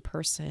event in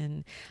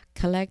person,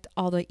 collect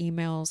all the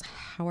emails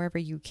however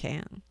you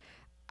can.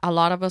 A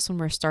lot of us, when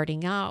we're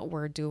starting out,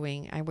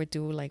 I would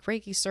do like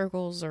Reiki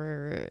circles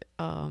or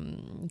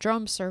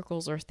drum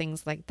circles or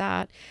things like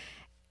that.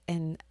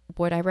 And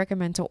what I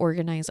recommend to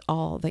organize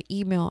all the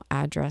email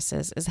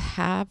addresses is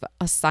have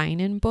a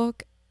sign-in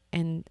book.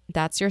 And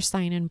that's your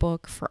sign-in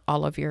book for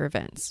all of your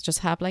events. Just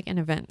have like an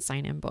event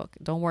sign-in book.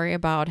 Don't worry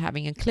about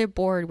having a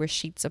clipboard with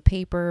sheets of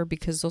paper,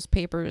 because those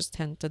papers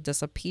tend to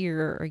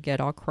disappear or get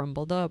all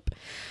crumbled up.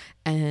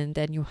 And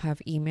then you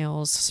have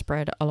emails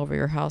spread all over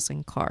your house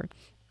and car.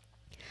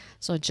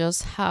 So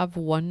just have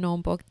one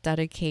notebook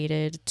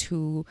dedicated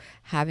to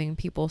having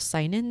people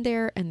sign in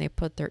there, and they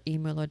put their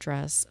email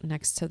address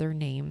next to their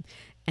name,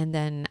 and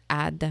then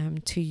add them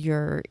to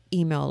your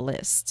email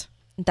list.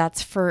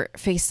 That's for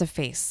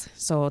face-to-face.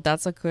 So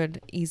that's a good,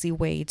 easy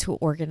way to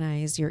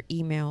organize your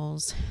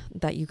emails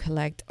that you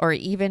collect. Or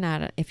even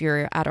if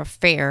you're at a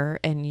fair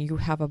and you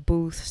have a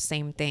booth,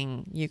 same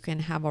thing. You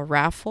can have a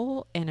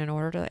raffle, and in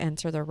order to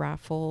enter the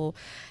raffle,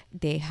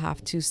 they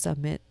have to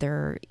submit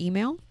their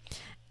email.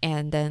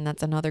 And then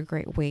that's another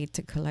great way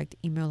to collect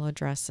email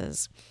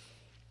addresses.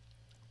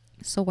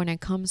 So when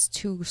it comes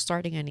to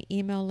starting an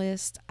email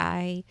list,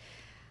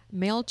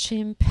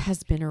 MailChimp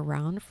has been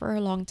around for a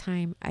long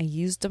time. I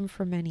used them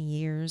for many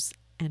years,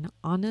 and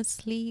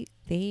honestly,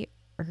 they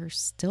are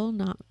still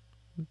not,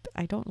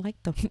 I don't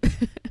like them.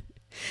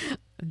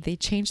 They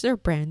changed their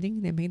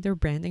branding. They made their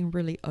branding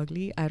really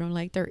ugly. I don't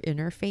like their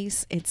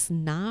interface. It's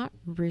not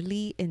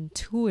really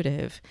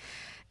intuitive.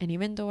 And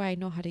even though I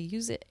know how to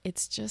use it,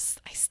 it's just,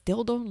 I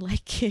still don't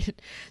like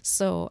it.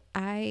 So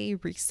I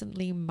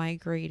recently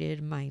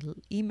migrated my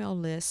email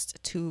list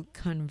to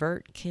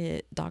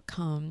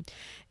convertkit.com,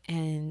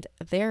 and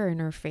their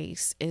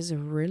interface is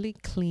really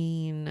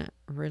clean,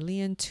 really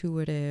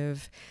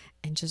intuitive,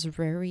 and just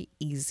very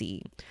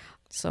easy.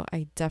 So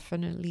I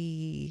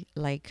definitely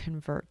like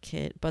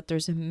ConvertKit, but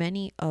there's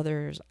many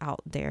others out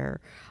there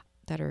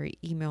that are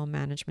email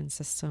management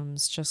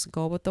systems. Just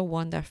go with the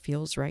one that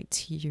feels right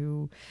to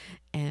you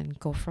and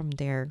go from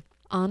there.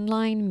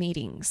 Online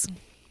meetings.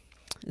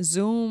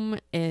 Zoom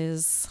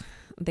is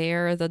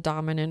they're the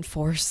dominant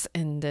force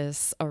in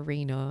this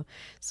arena.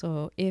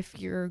 So if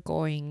you're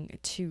going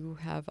to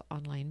have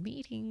online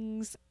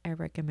meetings, I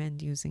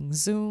recommend using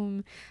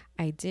Zoom.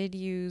 I did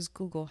use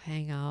Google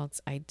Hangouts.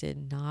 I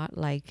did not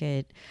like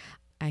it.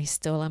 I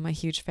still am a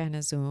huge fan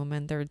of Zoom,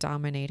 and they're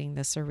dominating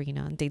this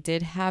arena. They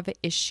did have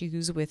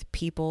issues with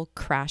people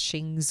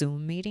crashing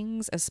Zoom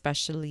meetings,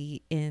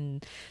 especially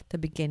in the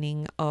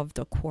beginning of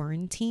the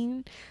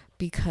quarantine,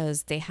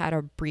 because they had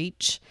a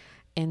breach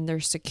in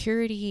their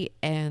security,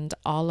 and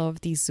all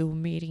of these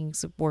Zoom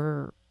meetings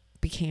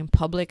became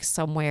public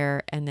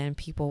somewhere, and then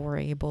people were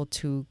able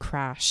to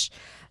crash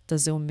the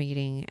Zoom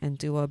meeting and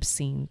do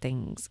obscene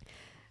things.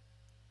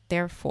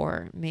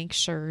 Therefore, make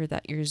sure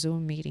that your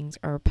Zoom meetings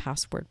are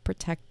password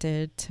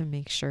protected to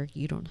make sure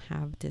you don't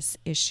have this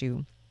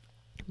issue.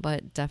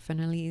 But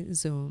definitely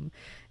Zoom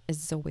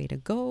is the way to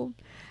go.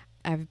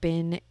 I've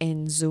been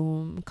in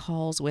Zoom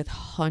calls with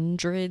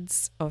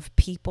hundreds of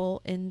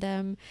people in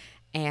them,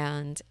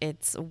 and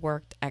it's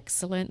worked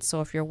excellent.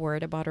 So if you're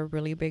worried about a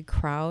really big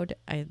crowd,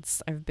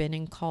 I've been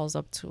in calls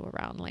up to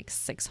around like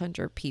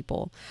 600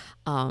 people.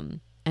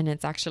 And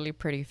it's actually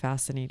pretty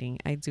fascinating.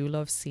 I do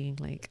love seeing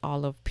like all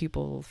the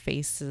people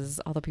faces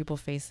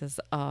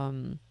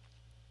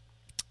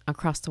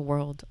across the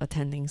world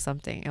attending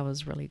something. It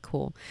was really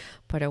cool,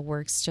 but it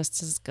works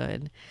just as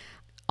good.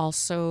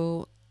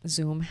 Also,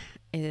 Zoom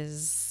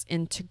is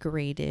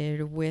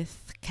integrated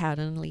with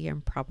Calendly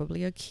and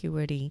probably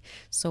Acuity.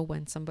 So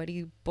when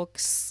somebody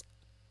books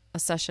a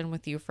session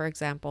with you, for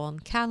example, on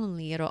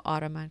Calendly, it'll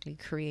automatically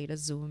create a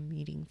Zoom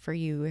meeting for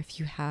you if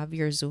you have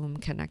your Zoom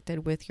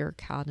connected with your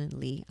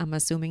Calendly. I'm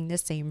assuming the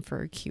same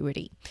for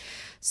Acuity.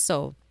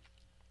 So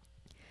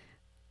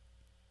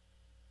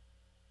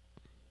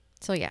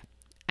yeah,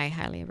 I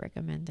highly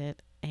recommend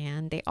it.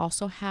 And they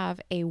also have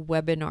a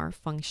webinar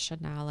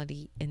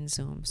functionality in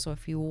Zoom. So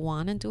if you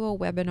want to do a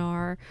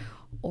webinar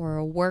or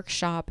a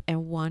workshop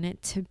and want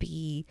it to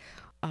be,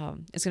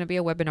 it's going to be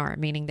a webinar,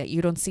 meaning that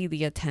you don't see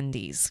the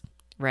attendees,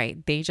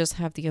 right? They just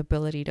have the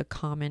ability to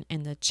comment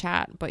in the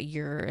chat, but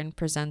you're in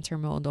presenter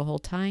mode the whole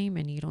time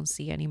and you don't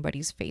see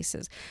anybody's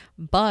faces.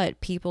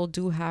 But people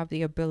do have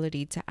the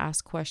ability to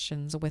ask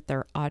questions with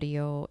their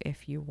audio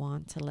if you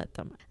want to let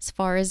them. As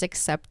far as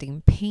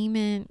accepting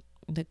payment,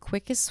 the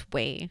quickest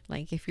way,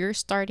 like if you're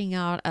starting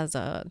out as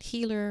a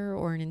healer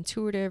or an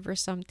intuitive or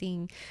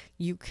something,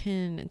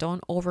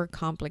 don't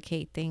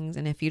overcomplicate things.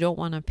 And if you don't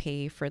want to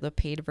pay for the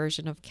paid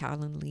version of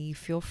Calendly,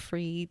 feel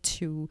free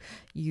to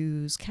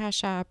use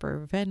Cash App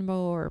or Venmo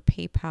or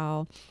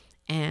PayPal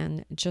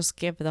and just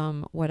give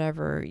them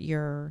whatever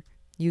your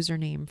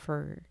username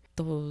for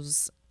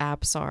those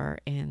apps are,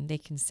 and they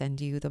can send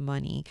you the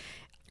money.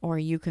 Or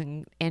you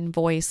can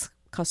invoice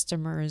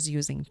customers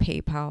using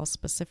PayPal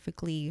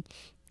specifically.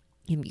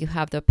 If you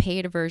have the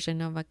paid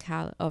version of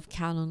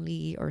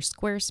Calendly or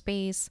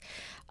Squarespace,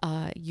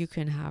 you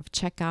can have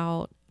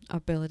checkout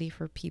ability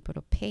for people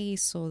to pay.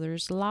 So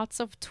there's lots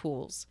of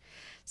tools.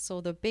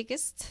 So the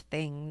biggest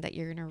thing that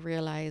you're going to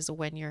realize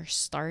when you're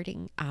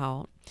starting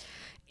out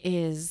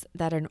is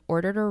that in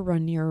order to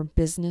run your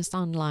business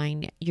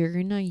online, you're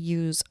going to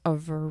use a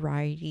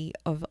variety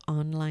of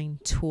online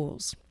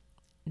tools.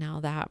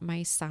 Now that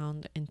might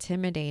sound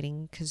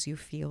intimidating because you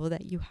feel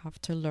that you have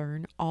to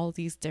learn all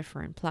these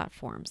different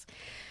platforms.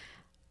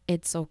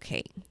 It's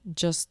okay.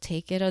 Just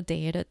take it a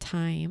day at a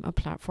time, a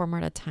platform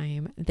at a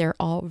time. They're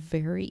all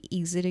very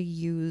easy to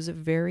use,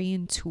 very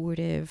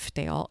intuitive.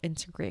 They all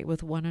integrate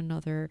with one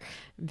another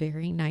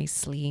very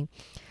nicely.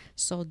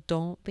 So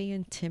don't be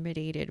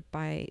intimidated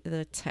by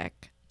the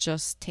tech.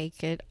 Just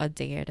take it a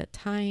day at a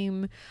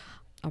time,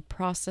 a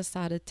process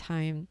at a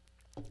time.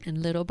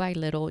 And little by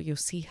little, you'll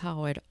see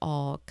how it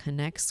all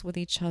connects with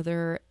each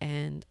other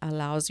and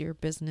allows your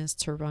business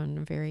to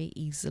run very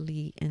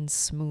easily and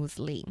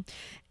smoothly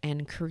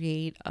and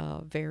create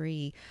a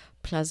very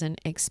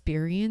pleasant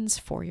experience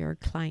for your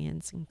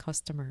clients and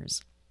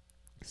customers.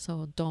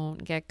 So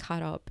don't get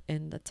caught up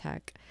in the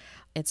tech.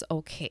 It's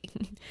okay.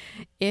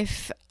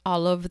 If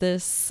all of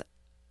this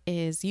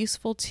is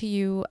useful to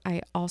you,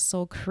 I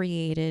also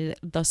created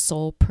the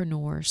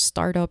Soulpreneur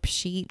startup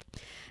sheet.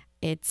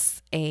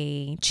 It's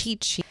a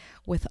cheat sheet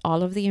with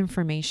all of the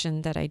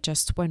information that I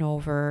just went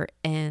over,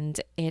 and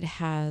it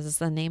has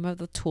the name of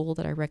the tool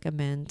that I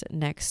recommend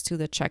next to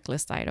the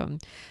checklist item.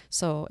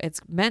 So it's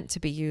meant to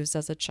be used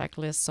as a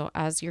checklist. So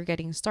as you're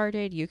getting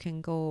started, you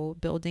can go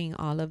building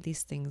all of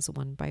these things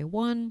one by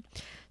one.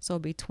 So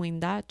between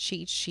that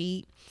cheat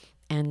sheet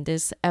and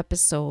this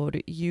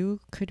episode, you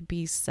could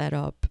be set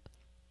up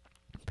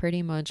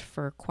pretty much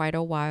for quite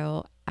a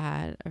while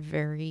at a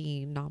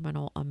very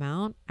nominal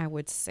amount. I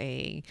would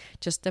say,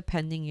 just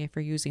depending if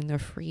you're using the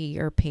free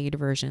or paid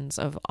versions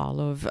of all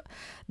of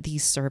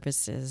these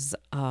services,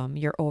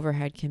 your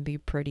overhead can be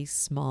pretty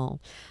small.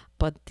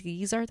 But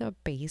these are the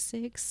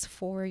basics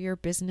for your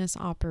business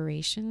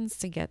operations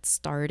to get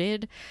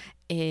started.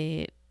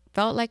 It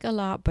felt like a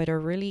lot, but it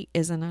really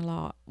isn't a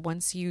lot.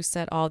 Once you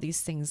set all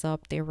these things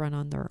up, they run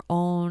on their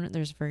own.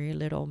 There's very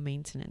little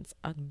maintenance.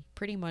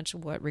 Pretty much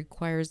what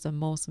requires the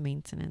most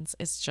maintenance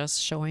is just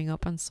showing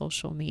up on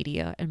social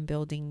media and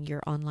building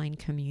your online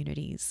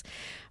communities.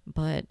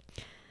 But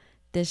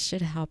this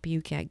should help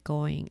you get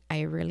going. I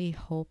really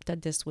hope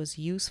that this was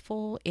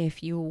useful.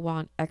 If you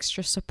want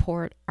extra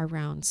support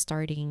around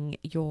starting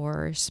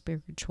your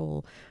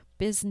spiritual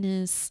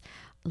business,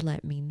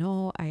 let me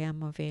know. I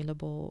am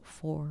available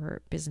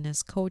for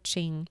business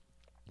coaching.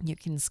 You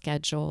can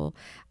schedule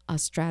a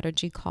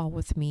strategy call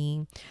with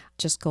me.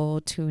 Just go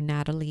to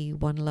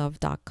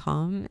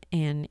natalieonelove.com,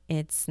 and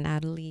it's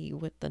Natalie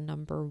with the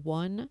number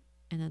 1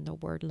 and then the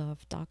word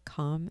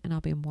love.com, and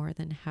I'll be more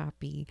than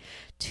happy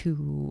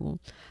to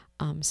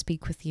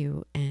speak with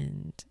you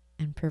and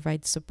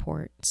provide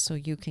support so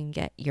you can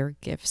get your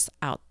gifts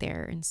out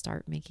there and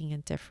start making a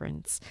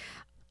difference.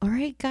 All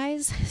right,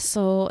 guys.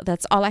 So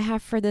that's all I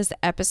have for this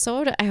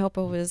episode. I hope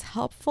it was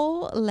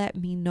helpful. Let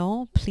me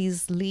know.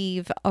 Please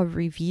leave a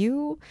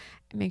review.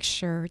 Make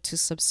sure to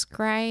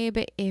subscribe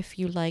if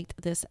you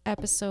liked this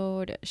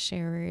episode.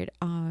 Share it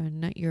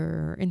on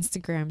your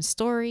Instagram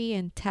story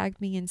and tag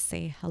me and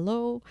say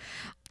hello.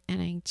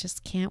 And I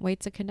just can't wait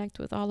to connect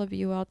with all of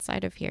you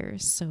outside of here.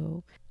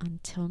 So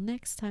until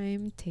next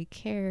time, take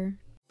care.